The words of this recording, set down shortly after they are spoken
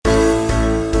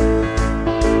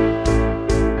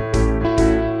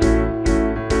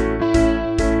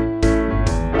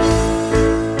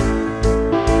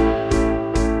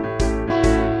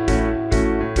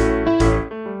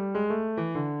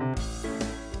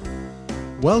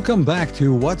Welcome back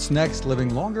to What's Next,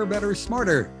 Living Longer, Better,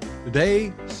 Smarter.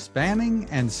 Today, spanning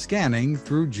and scanning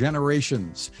through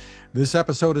generations. This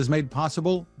episode is made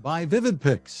possible by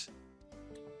VividPix.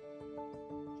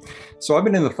 So I've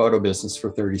been in the photo business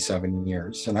for 37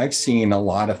 years, and I've seen a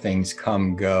lot of things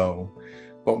come, go.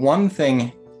 But one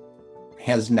thing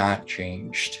has not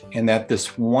changed, and that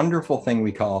this wonderful thing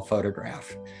we call a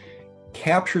photograph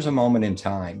captures a moment in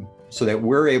time so that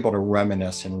we're able to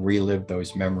reminisce and relive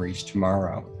those memories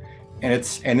tomorrow. And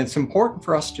it's important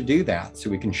for us to do that so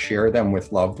we can share them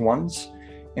with loved ones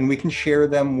and we can share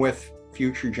them with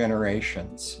future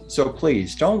generations. So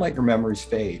please don't let your memories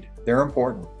fade. They're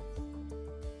important.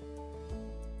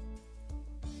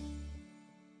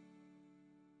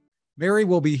 Mary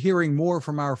will be hearing more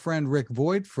from our friend Rick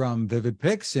Voigt from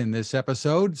VividPix in this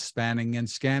episode, Spanning and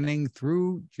Scanning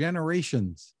Through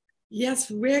Generations.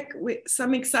 Yes, Rick,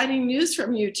 some exciting news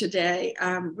from you today.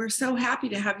 We're so happy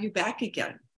to have you back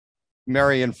again.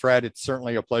 Mary and Fred, it's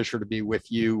certainly a pleasure to be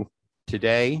with you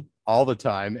today, all the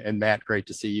time. And Matt, great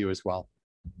to see you as well.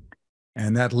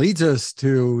 And that leads us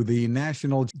to the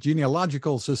National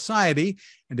Genealogical Society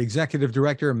and Executive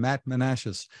Director, Matt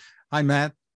Menashes. Hi,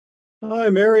 Matt. Hi,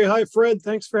 Mary. Hi, Fred.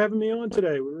 Thanks for having me on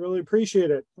today. We really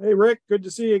appreciate it. Hey, Rick, good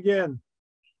to see you again.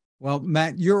 Well,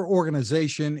 Matt, your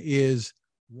organization is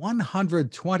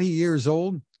 120 years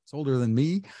old. It's older than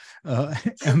me.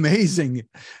 Amazing.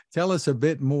 Tell us a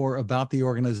bit more about the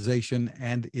organization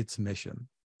and its mission.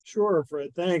 Sure,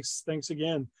 Fred. Thanks. Thanks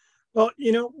again. Well,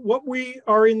 what we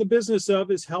are in the business of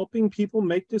is helping people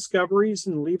make discoveries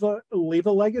and leave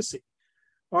a legacy.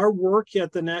 Our work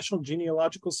at the National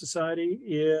Genealogical Society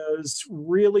is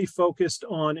really focused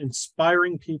on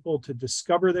inspiring people to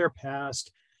discover their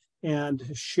past and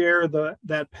share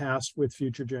that past with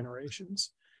future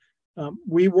generations.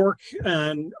 We work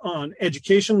on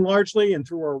education largely, and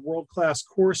through our world-class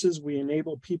courses, we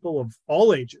enable people of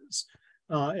all ages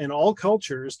and all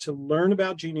cultures to learn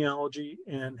about genealogy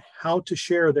and how to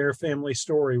share their family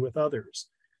story with others.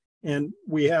 And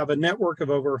we have a network of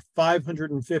over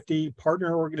 550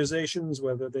 partner organizations,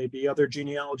 whether they be other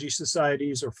genealogy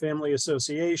societies or family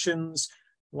associations,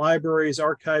 libraries,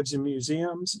 archives, and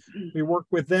museums. We work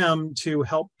with them to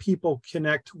help people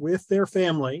connect with their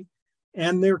family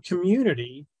and their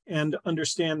community and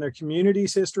understand their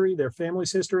community's history, their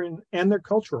family's history, and their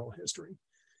cultural history.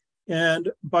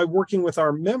 And by working with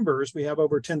our members, we have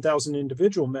over 10,000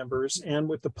 individual members, and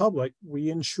with the public, we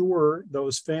ensure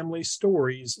those family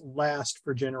stories last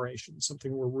for generations,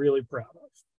 something we're really proud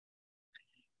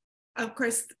of. Of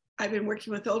course, I've been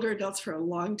working with older adults for a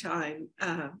long time,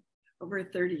 over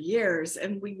 30 years,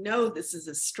 and we know this is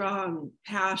a strong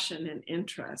passion and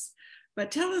interest. But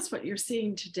tell us what you're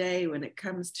seeing today when it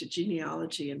comes to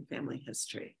genealogy and family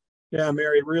history. Yeah,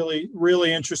 Mary, really,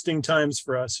 really interesting times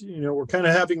for us. We're kind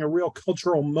of having a real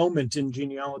cultural moment in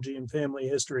genealogy and family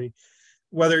history.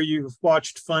 Whether you've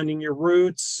watched Finding Your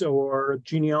Roots or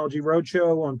Genealogy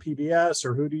Roadshow on PBS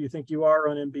or Who Do You Think You Are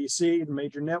on NBC, the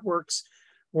major networks,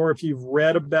 or if you've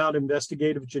read about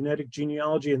investigative genetic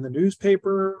genealogy in the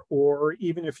newspaper, or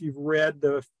even if you've read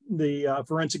the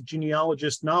Forensic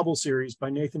Genealogist novel series by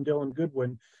Nathan Dillon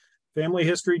Goodwin, family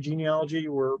history, genealogy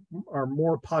are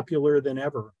more popular than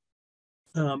ever.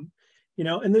 And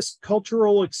this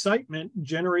cultural excitement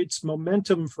generates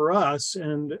momentum for us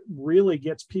and really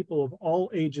gets people of all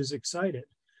ages excited.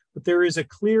 But there is a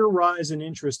clear rise in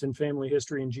interest in family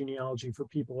history and genealogy for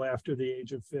people after the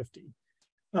age of 50.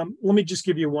 Let me just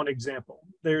give you one example.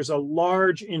 There's a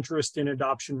large interest in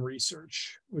adoption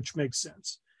research, which makes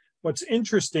sense. What's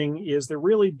interesting is there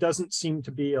really doesn't seem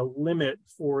to be a limit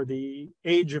for the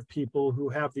age of people who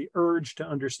have the urge to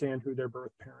understand who their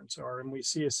birth parents are. And we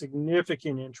see a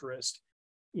significant interest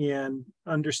in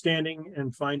understanding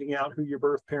and finding out who your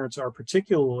birth parents are,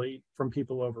 particularly from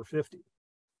people over 50.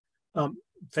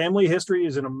 Family history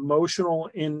is an emotional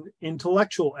and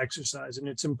intellectual exercise, and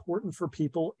it's important for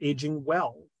people aging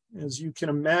well. As you can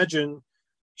imagine,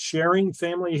 sharing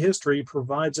family history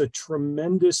provides a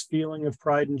tremendous feeling of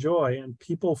pride and joy, and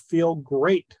people feel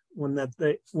great when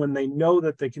they know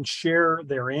that they can share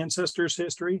their ancestors'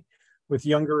 history with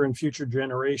younger and future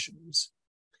generations.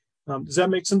 Does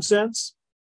that make some sense?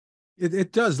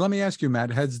 It does. Let me ask you, Matt,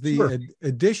 has the Sure.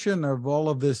 Addition of all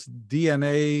of this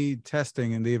DNA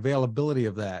testing and the availability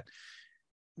of that,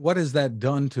 what has that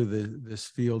done to this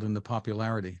field and the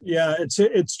popularity? Yeah,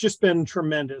 it's just been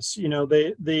tremendous.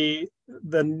 The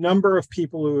number of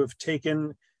people who have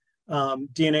taken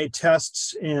DNA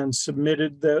tests and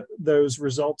submitted those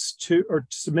results to, or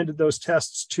submitted those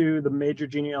tests to the major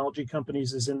genealogy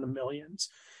companies is in the millions.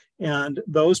 And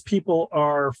those people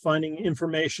are finding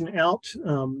information out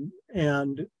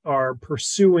and are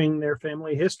pursuing their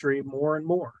family history more and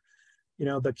more.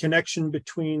 The connection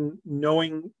between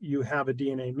knowing you have a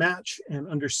DNA match and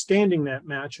understanding that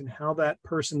match and how that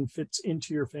person fits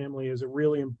into your family is a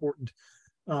really important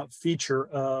feature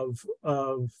of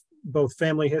both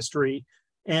family history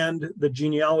and the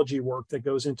genealogy work that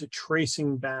goes into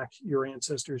tracing back your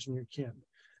ancestors and your kin.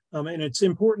 And it's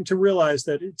important to realize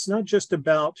that it's not just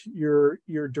about your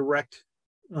direct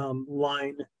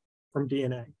line from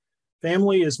DNA.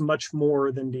 Family is much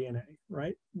more than DNA,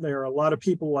 right? There are a lot of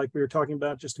people, like we were talking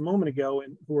about just a moment ago,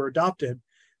 and who are adopted,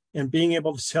 and being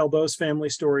able to tell those family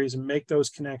stories and make those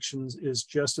connections is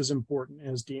just as important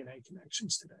as DNA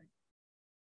connections today.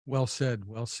 Well said,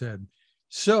 well said.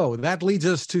 So that leads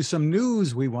us to some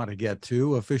news we want to get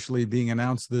to, officially being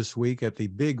announced this week at the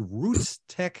big Roots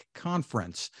Tech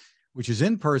Conference, which is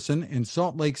in person in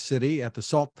Salt Lake City at the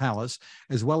Salt Palace,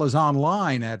 as well as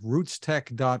online at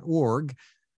rootstech.org.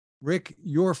 Rick,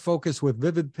 your focus with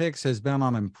VividPix has been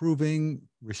on improving,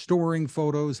 restoring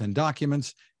photos and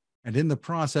documents, and in the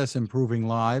process, improving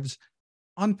lives.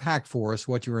 Unpack for us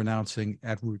what you're announcing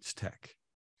at Roots Tech.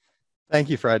 Thank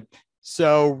you, Fred.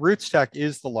 So Roots Tech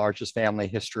is the largest family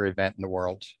history event in the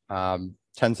world.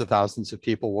 Tens of thousands of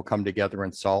people will come together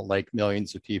in Salt Lake,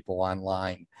 millions of people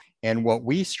online. And what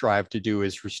we strive to do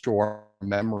is restore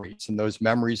memories. And those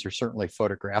memories are certainly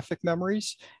photographic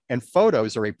memories. And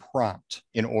photos are a prompt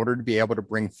in order to be able to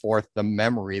bring forth the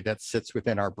memory that sits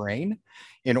within our brain,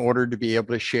 in order to be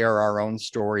able to share our own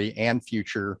story and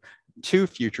future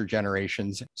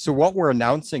generations. So what we're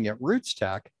announcing at Roots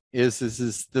Tech is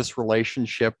this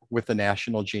relationship with the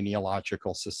National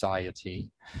Genealogical Society.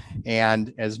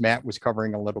 And as Matt was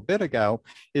covering a little bit ago,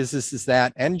 is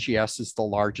that NGS is the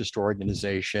largest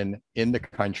organization in the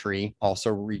country,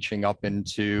 also reaching up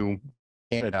into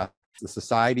Canada, the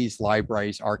societies,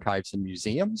 libraries, archives, and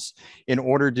museums, in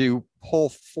order to pull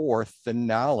forth the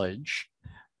knowledge,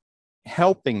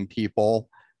 helping people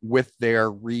with their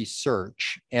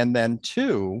research. And then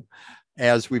two,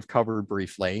 as we've covered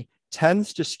briefly,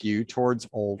 tends to skew towards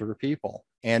older people.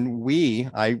 And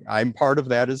I'm part of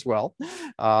that as well.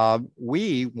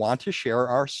 We want to share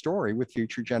our story with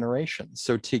future generations.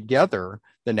 So together,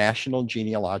 the National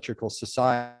Genealogical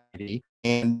Society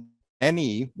and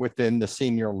any within the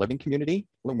senior living community,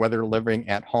 whether living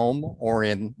at home or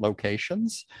in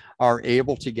locations, are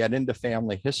able to get into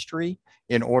family history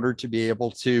in order to be able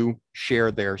to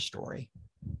share their story.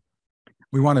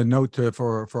 We want to note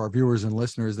for our viewers and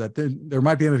listeners that there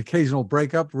might be an occasional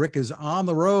breakup. Rick is on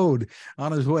the road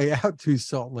on his way out to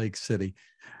Salt Lake City.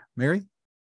 Mary?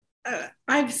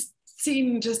 I've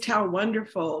seen just how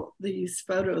wonderful these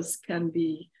photos can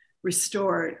be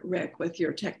restored, Rick, with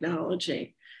your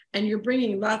technology. And you're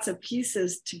bringing lots of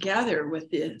pieces together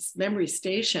with this memory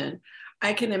station.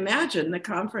 I can imagine the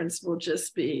conference will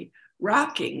just be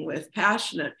rocking with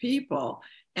passionate people,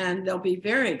 and they'll be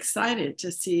very excited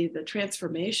to see the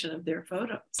transformation of their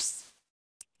photos.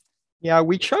 Yeah,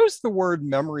 we chose the word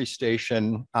memory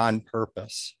station on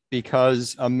purpose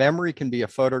because a memory can be a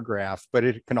photograph, but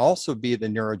it can also be the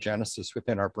neurogenesis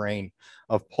within our brain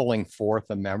of pulling forth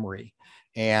a memory.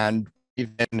 And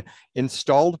we've been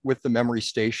installed with the memory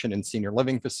station in senior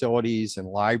living facilities and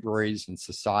libraries and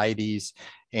societies.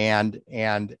 And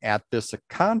at this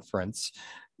conference,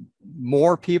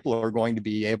 more people are going to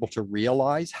be able to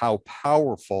realize how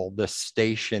powerful this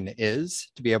station is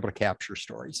to be able to capture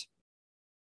stories.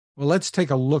 Well, let's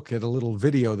take a look at a little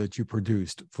video that you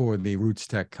produced for the Roots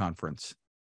Tech Conference.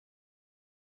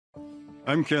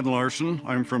 I'm Ken Larson.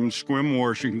 I'm from Sequim,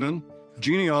 Washington.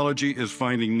 Genealogy is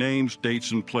finding names, dates,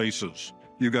 and places.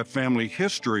 You've got family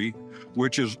history,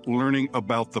 which is learning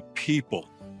about the people.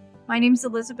 My name's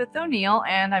Elizabeth O'Neill,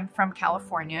 and I'm from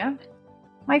California.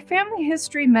 My family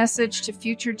history message to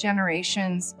future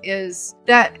generations is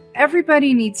that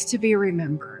everybody needs to be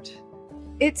remembered.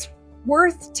 It's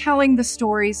worth telling the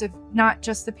stories of not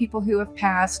just the people who have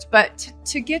passed, but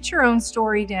to get your own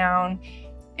story down.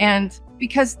 And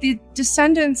because the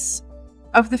descendants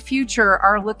of the future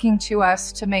are looking to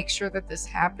us to make sure that this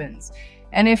happens.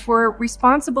 And if we're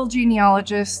responsible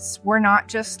genealogists, we're not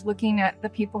just looking at the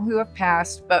people who have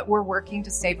passed, but we're working to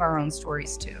save our own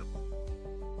stories too.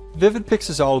 VividPix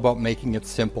is all about making it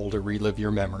simple to relive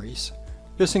your memories.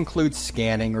 This includes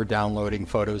scanning or downloading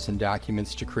photos and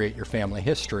documents to create your family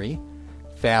history,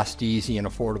 fast, easy, and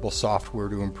affordable software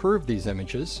to improve these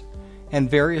images, and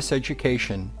various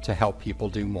education to help people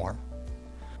do more.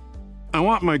 I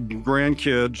want my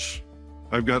grandkids,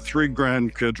 I've got 3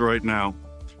 grandkids right now,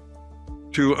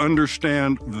 to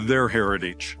understand their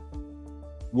heritage.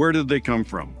 Where did they come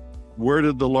from? Where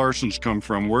did the Larsons come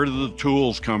from? Where did the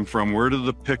tools come from? Where did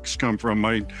the picks come from?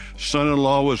 My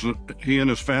son-in-law he and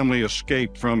his family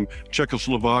escaped from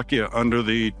Czechoslovakia under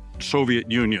the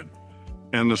Soviet Union,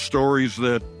 and the stories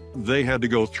that they had to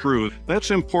go through.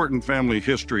 That's important family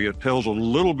history. It tells a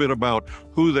little bit about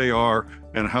who they are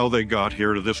and how they got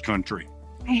here to this country.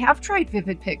 I have tried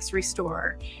Vivid Picks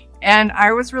Restore, and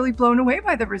I was really blown away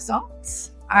by the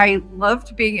results. I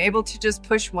loved being able to just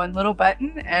push one little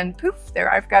button and poof,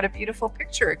 there I've got a beautiful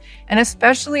picture. And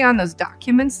especially on those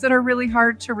documents that are really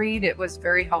hard to read, it was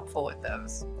very helpful with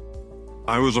those.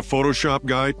 I was a Photoshop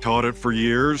guy, taught it for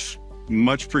years.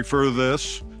 Much prefer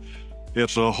this.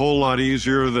 It's a whole lot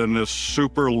easier than this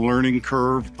super learning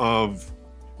curve of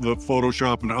the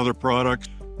Photoshop and other products.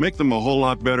 Make them a whole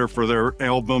lot better for their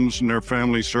albums and their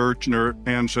family search and their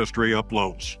ancestry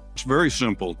uploads. It's very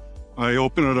simple. I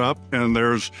open it up and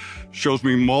shows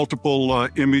me multiple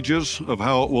images of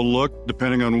how it will look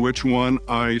depending on which one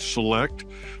I select.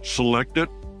 Select it,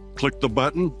 click the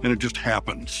button, and it just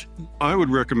happens. I would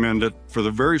recommend it for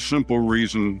the very simple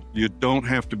reason you don't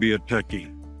have to be a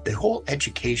techie. The whole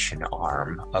education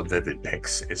arm of Vivid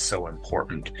Picks is so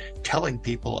important, telling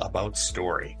people about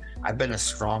story. I've been a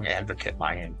strong advocate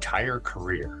my entire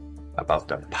career about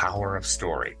the power of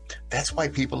story. That's why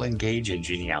people engage in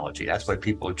genealogy. That's why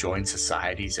people join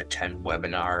societies, attend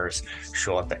webinars,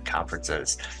 show up at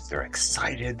conferences. They're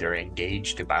excited, they're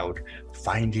engaged about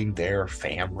finding their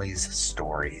family's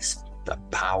stories. The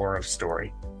power of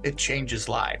story. It changes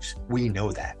lives. We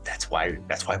know that. That's why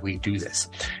we do this.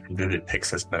 And Vivid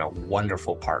Picks has been a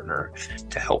wonderful partner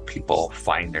to help people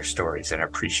find their stories and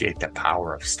appreciate the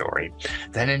power of story.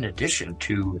 Then in addition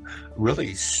to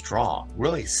really strong,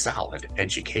 really solid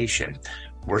education,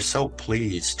 we're so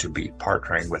pleased to be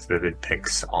partnering with Vivid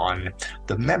Picks on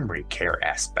the memory care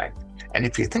aspect. And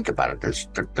if you think about it,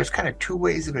 there's kind of two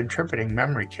ways of interpreting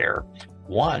memory care.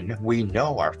 One, we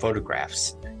know our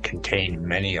photographs contain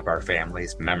many of our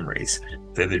family's memories.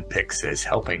 Vivid Picks is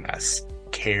helping us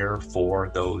care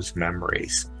for those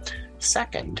memories.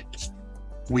 Second,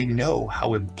 we know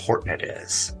how important it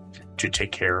is to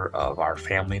take care of our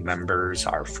family members,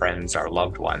 our friends, our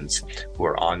loved ones who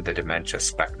are on the dementia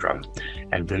spectrum.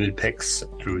 And Vivid Picks,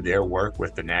 through their work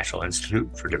with the National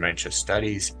Institute for Dementia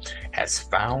Studies, has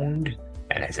found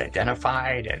and has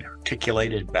identified and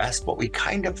articulated best what we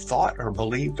kind of thought or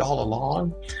believed all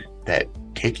along, that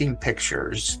taking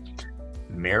pictures,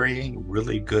 marrying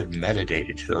really good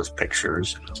metadata to those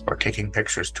pictures, or taking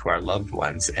pictures to our loved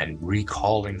ones and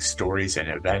recalling stories and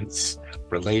events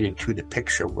related to the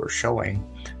picture we're showing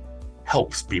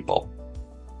helps people.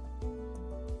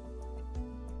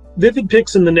 Vivid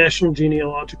Picks and the National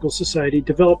Genealogical Society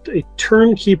developed a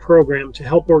turnkey program to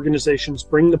help organizations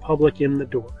bring the public in the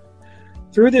door.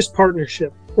 Through this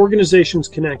partnership, organizations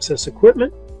can access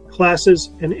equipment,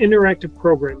 classes, and interactive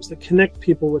programs that connect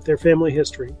people with their family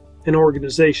history and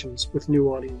organizations with new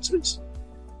audiences.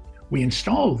 We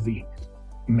installed the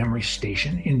memory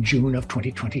station in June of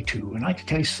 2022, and I'd like to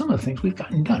tell you some of the things we've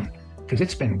gotten done, because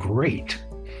it's been great.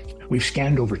 We've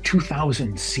scanned over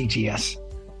 2,000 CGS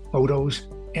photos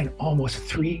and almost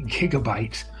 3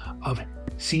 gigabytes of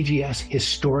CGS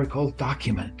historical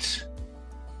documents.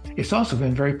 It's also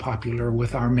been very popular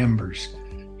with our members,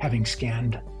 having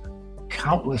scanned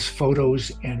countless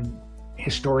photos and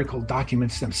historical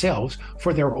documents themselves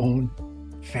for their own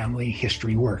family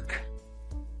history work.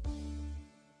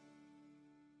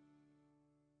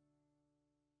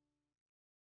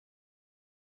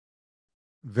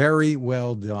 Very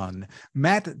well done.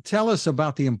 Matt, tell us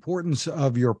about the importance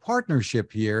of your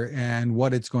partnership here and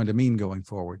what it's going to mean going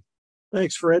forward.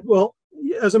 Thanks, Fred. Well,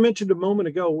 as I mentioned a moment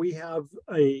ago, we have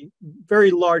a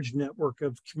very large network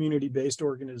of community-based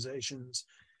organizations.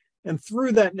 And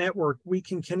through that network, we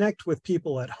can connect with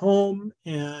people at home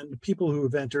and people who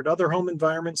have entered other home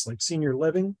environments like senior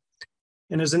living.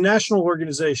 And as a national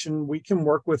organization, we can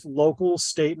work with local,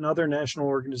 state, and other national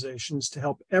organizations to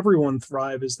help everyone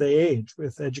thrive as they age,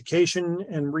 with education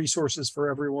and resources for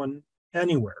everyone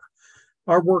anywhere.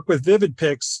 Our work with Vivid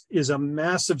Picks is a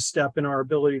massive step in our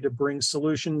ability to bring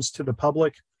solutions to the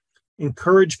public,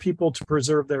 encourage people to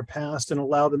preserve their past, and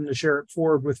allow them to share it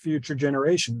forward with future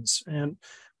generations. And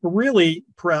we're really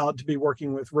proud to be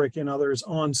working with Rick and others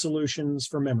on solutions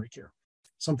for memory care,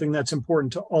 something that's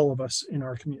important to all of us in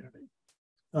our community.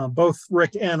 Both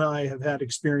Rick and I have had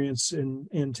experience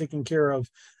in taking care of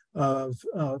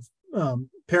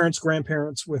parents,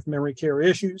 grandparents with memory care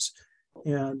issues.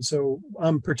 And so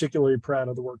I'm particularly proud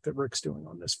of the work that Rick's doing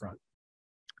on this front.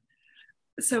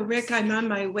 So Rick, I'm on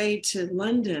my way to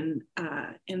London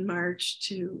in March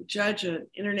to judge an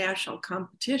international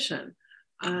competition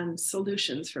on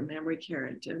solutions for memory care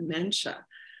and dementia.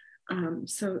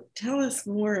 So tell us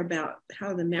more about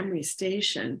how the Memory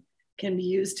Station can be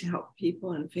used to help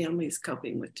people and families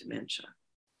coping with dementia.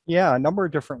 Yeah, a number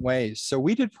of different ways. So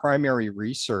we did primary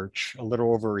research a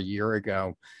little over a year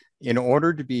ago in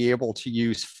order to be able to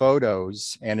use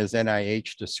photos, and as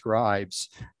NIH describes,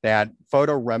 that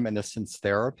photoreminiscence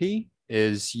therapy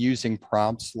is using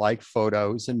prompts like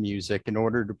photos and music in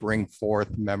order to bring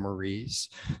forth memories.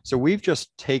 So we've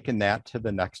just taken that to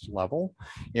the next level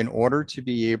in order to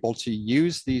be able to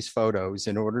use these photos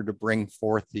in order to bring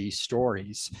forth these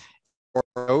stories. For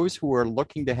those who are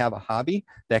looking to have a hobby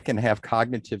that can have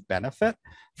cognitive benefit,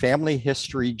 family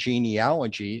history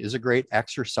genealogy is a great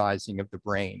exercising of the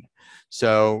brain.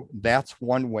 So that's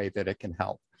one way that it can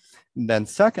help. And then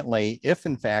secondly, if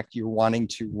in fact you're wanting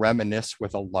to reminisce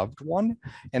with a loved one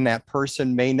and that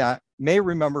person may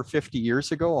remember 50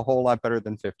 years ago a whole lot better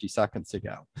than 50 seconds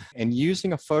ago, and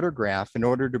using a photograph in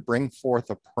order to bring forth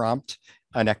a prompt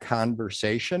and a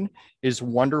conversation is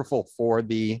wonderful for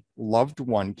the loved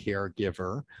one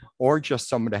caregiver, or just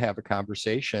someone to have a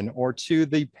conversation, or to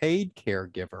the paid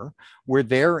caregiver, where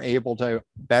they're able to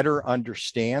better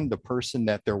understand the person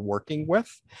that they're working with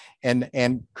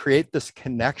and create this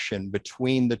connection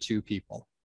between the two people.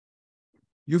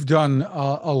 You've done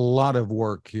a lot of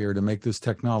work here to make this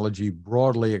technology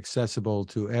broadly accessible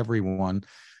to everyone.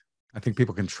 I think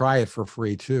people can try it for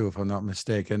free too, if I'm not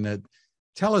mistaken.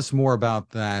 Tell us more about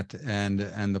that and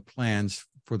the plans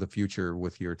for the future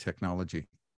with your technology.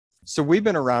 So we've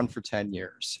been around for 10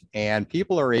 years, and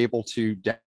people are able to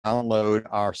download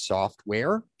our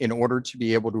software in order to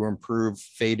be able to improve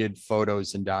faded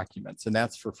photos and documents, and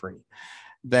that's for free.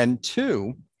 Then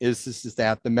two is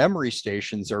that the memory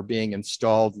stations are being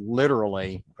installed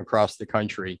literally across the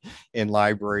country in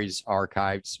libraries,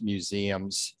 archives,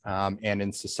 museums, and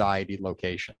in society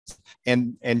locations.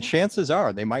 And chances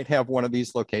are they might have one of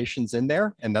these locations in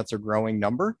there, and that's a growing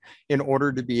number, in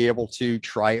order to be able to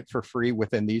try it for free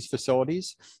within these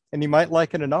facilities. And you might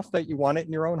like it enough that you want it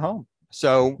in your own home.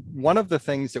 So one of the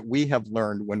things that we have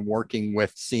learned when working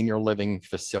with senior living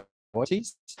facilities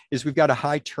is we've got a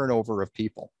high turnover of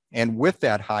people. And with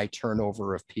that high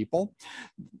turnover of people,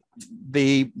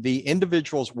 the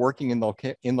individuals working in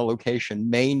the location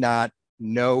may not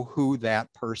know who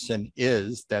that person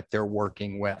is that they're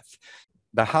working with.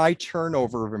 The high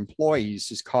turnover of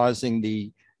employees is causing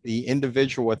the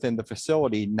individual within the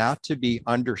facility not to be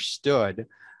understood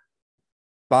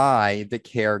by the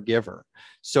caregiver.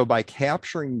 So by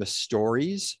capturing the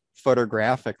stories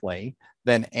photographically,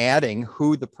 then adding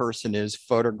who the person is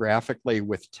photographically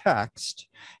with text,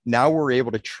 now we're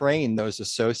able to train those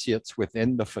associates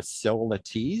within the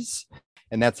facilities.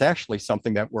 And that's actually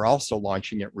something that we're also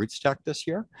launching at RootsTech this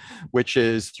year, which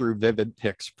is through Vivid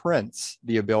Pix Prints,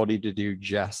 the ability to do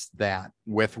just that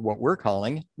with what we're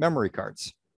calling memory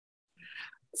cards.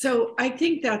 So I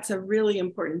think that's a really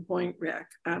important point, Rick.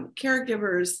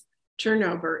 Caregivers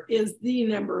turnover is the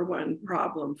number one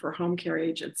problem for home care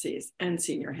agencies and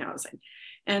senior housing.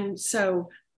 And so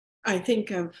I think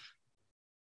of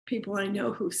people I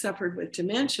know who suffered with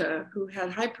dementia, who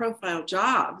had high profile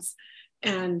jobs.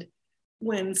 And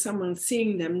when someone's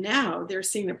seeing them now, they're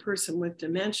seeing a person with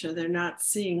dementia. They're not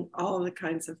seeing all the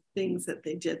kinds of things that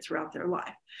they did throughout their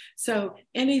life. So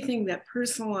anything that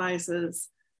personalizes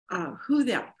who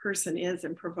that person is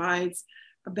and provides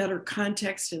a better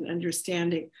context and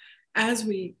understanding as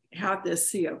we have this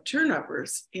sea of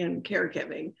turnovers in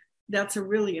caregiving, that's a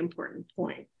really important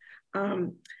point.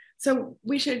 So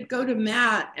we should go to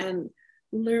Matt and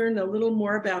learn a little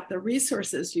more about the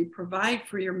resources you provide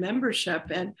for your membership.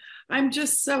 And I'm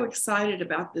just so excited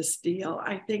about this deal.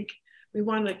 I think we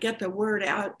want to get the word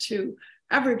out to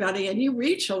everybody, and you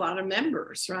reach a lot of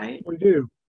members, right? We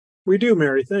do,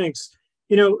 Mary, thanks.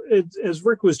 You know, as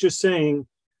Rick was just saying,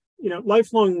 you know,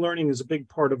 lifelong learning is a big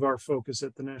part of our focus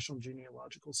at the National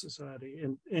Genealogical Society.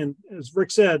 And as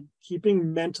Rick said,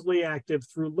 keeping mentally active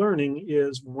through learning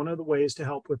is one of the ways to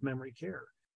help with memory care.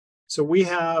 So we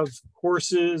have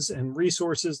courses and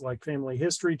resources like family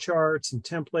history charts and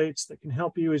templates that can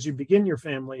help you as you begin your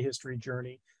family history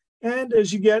journey. And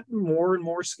as you get more and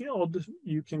more skilled,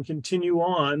 you can continue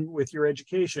on with your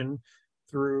education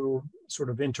through sort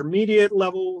of intermediate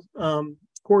level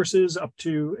courses up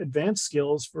to advanced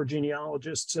skills for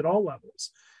genealogists at all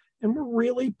levels. And we're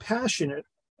really passionate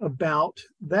about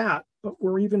that, but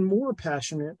we're even more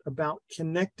passionate about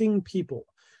connecting people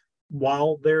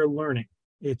while they're learning.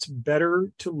 It's better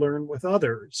to learn with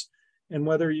others. And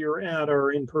whether you're at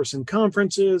our in-person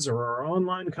conferences or our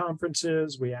online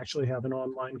conferences, we actually have an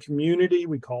online community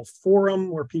we call Forum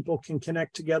where people can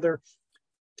connect together.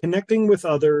 Connecting with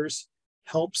others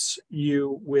helps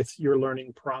you with your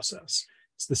learning process.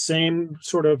 It's the same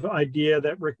sort of idea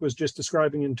that Rick was just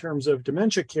describing in terms of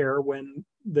dementia care. When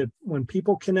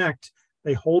people connect,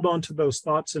 they hold on to those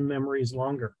thoughts and memories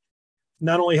longer.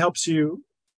 Not only helps you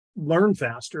learn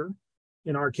faster,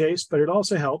 in our case, but it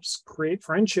also helps create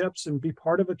friendships and be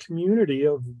part of a community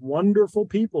of wonderful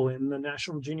people in the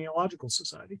National Genealogical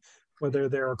Society, whether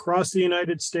they're across the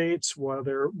United States,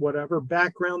 whatever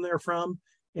background they're from,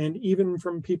 and even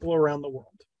from people around the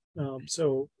world.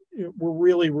 So we're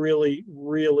really, really,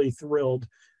 really thrilled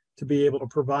to be able to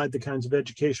provide the kinds of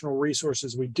educational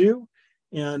resources we do.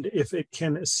 And if it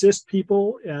can assist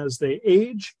people as they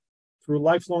age through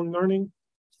lifelong learning,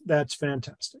 that's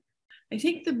fantastic. I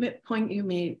think the point you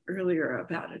made earlier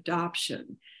about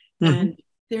adoption, Mm-hmm. and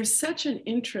there's such an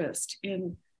interest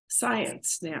in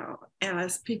science now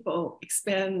as people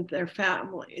expand their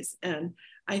families. And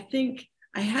I think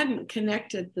I hadn't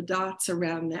connected the dots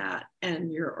around that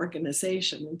and your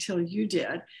organization until you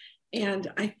did.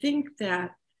 And I think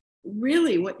that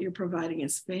really what you're providing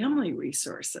is family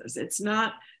resources. It's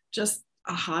not just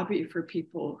a hobby for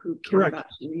people who care Correct. about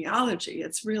genealogy.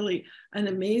 It's really an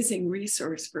amazing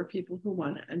resource for people who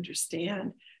want to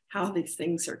understand how these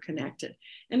things are connected.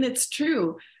 And it's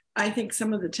true. I think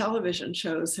some of the television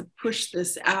shows have pushed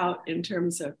this out in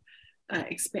terms of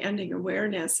expanding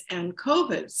awareness, and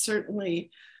COVID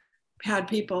certainly had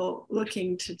people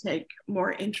looking to take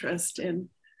more interest in,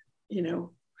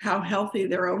 how healthy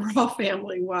their overall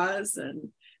family was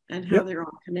and how Yep. they're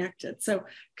all connected. So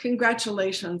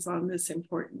congratulations on this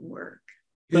important work.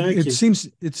 Thank It you.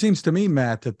 seems to me,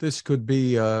 Matt, that this could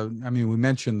be, we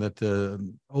mentioned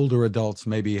that older adults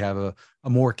maybe have a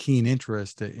more keen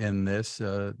interest in this,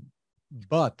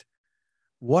 but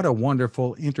what a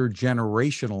wonderful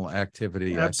intergenerational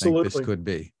activity I think this Absolutely. could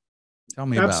be. Tell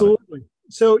me about it. Absolutely.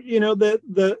 So,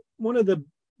 the one of the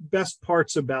best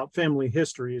parts about family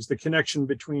history is the connection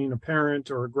between a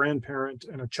parent or a grandparent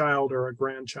and a child or a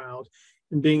grandchild,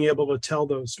 and being able to tell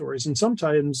those stories. And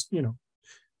sometimes,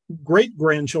 great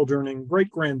grandchildren and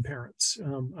great grandparents.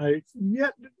 I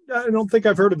don't think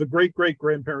I've heard of a great great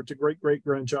grandparent to great great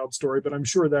grandchild story, but I'm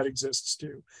sure that exists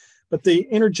too. But the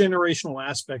intergenerational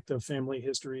aspect of family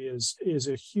history is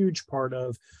a huge part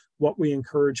of what we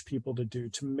encourage people to do,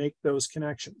 to make those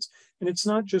connections. And it's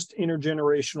not just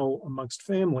intergenerational amongst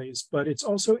families, but it's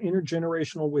also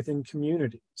intergenerational within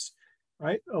communities,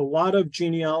 right? A lot of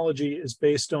genealogy is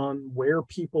based on where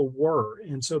people were.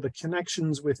 And so the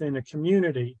connections within a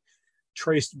community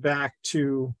traced back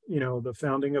to, the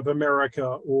founding of America,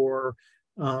 or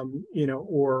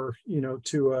to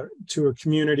a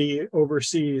community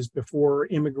overseas before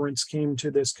immigrants came to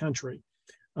this country.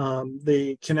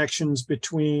 The connections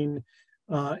between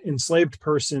enslaved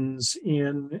persons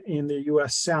in the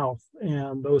U.S. South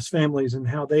and those families, and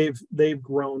how they've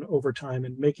grown over time,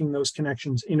 and making those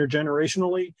connections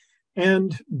intergenerationally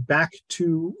and back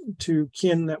to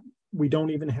kin that we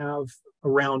don't even have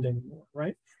around anymore,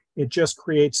 right? It just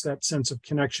creates that sense of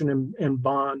connection and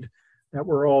bond that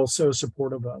we're all so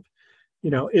supportive of.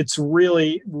 It's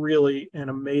really, really an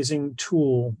amazing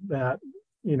tool that,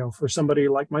 for somebody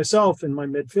like myself in my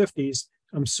mid-50s,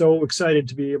 I'm so excited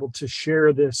to be able to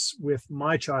share this with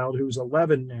my child, who's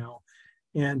 11 now,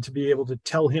 and to be able to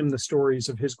tell him the stories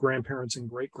of his grandparents and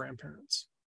great-grandparents.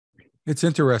 It's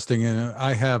interesting. And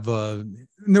I have,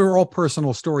 they're all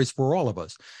personal stories for all of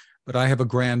us, but I have a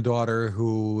granddaughter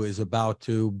who is about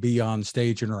to be on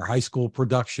stage in her high school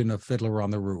production of Fiddler on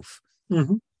the Roof.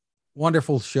 Mm-hmm.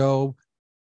 Wonderful show.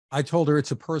 I told her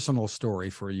it's a personal story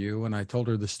for you. And I told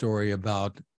her the story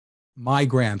about my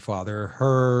grandfather,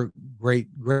 her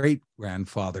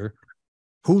great-great-grandfather,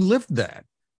 who lived that.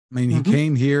 I mean, he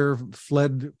came here,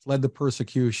 fled the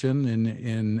persecution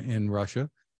in Russia,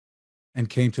 and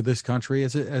came to this country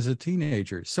as a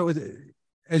teenager. So,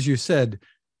 as you said,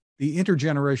 the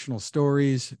intergenerational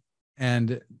stories,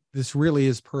 and this really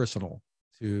is personal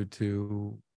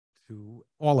to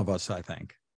all of us, I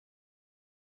think.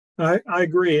 I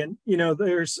agree. And,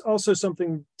 there's also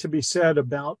something to be said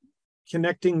about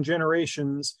connecting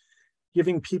generations.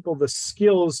 Giving people the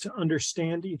skills to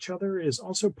understand each other is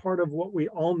also part of what we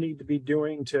all need to be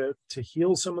doing to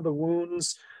heal some of the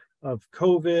wounds of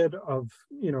COVID, of,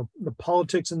 the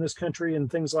politics in this country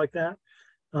and things like that.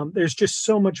 There's just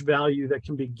so much value that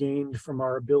can be gained from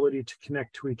our ability to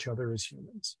connect to each other as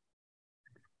humans.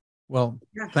 Well,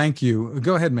 thank you.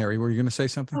 Go ahead, Mary. Were you going to say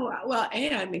something? Oh, well,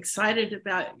 I'm excited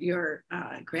about your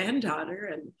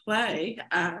granddaughter and play.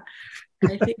 I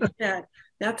think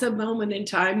that's a moment in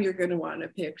time you're going to want to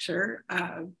picture.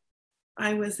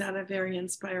 I was at a very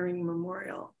inspiring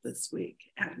memorial this week,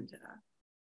 and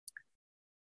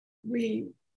we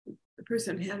the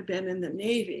person had been in the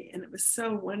Navy, and it was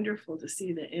so wonderful to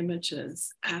see the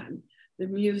images and the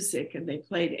music, and they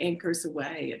played Anchors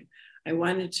Away, and I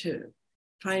wanted to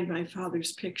find my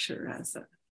father's picture as a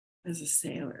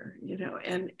sailor, you know,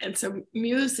 and so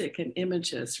music and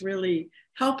images really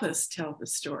help us tell the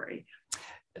story.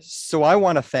 So I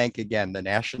want to thank again the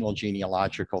National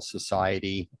Genealogical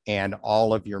Society and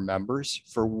all of your members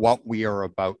for what we are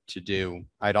about to do.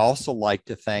 I'd also like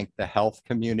to thank the health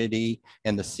community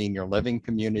and the senior living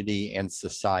community and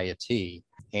society,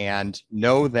 and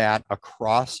know that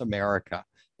across America,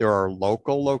 there are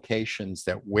local locations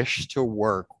that wish to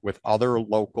work with other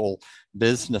local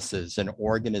businesses and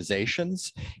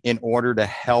organizations in order to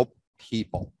help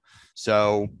people.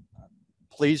 So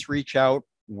please reach out.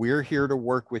 We're here to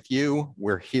work with you.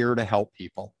 We're here to help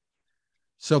people.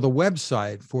 So the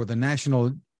website for the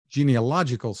National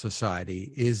Genealogical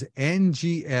Society is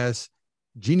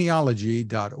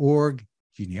ngsgenealogy.org.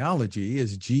 Genealogy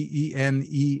is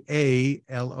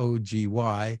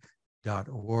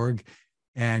GENEALOGY.org.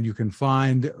 And you can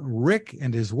find Rick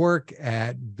and his work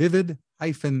at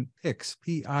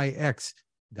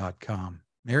vivid-pix.com.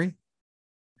 Mary?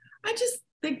 I just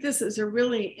think this is a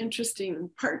really interesting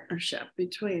partnership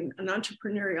between an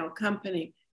entrepreneurial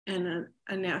company and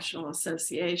a national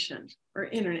association or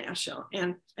international.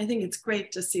 And I think it's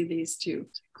great to see these two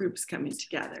groups coming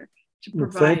together to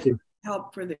provide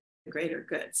help for the greater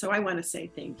good. So I want to say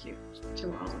thank you to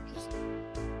all of you.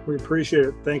 We appreciate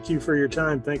it. Thank you for your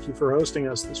time. Thank you for hosting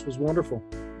us. This was wonderful.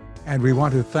 And we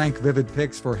want to thank Vivid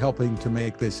Pix for helping to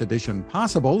make this edition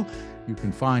possible. You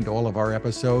can find all of our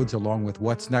episodes along with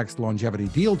What's Next Longevity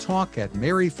Deal Talk at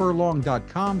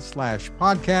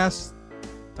maryfurlong.com/podcasts.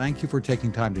 Thank you for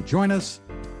taking time to join us,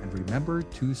 and remember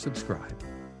to subscribe.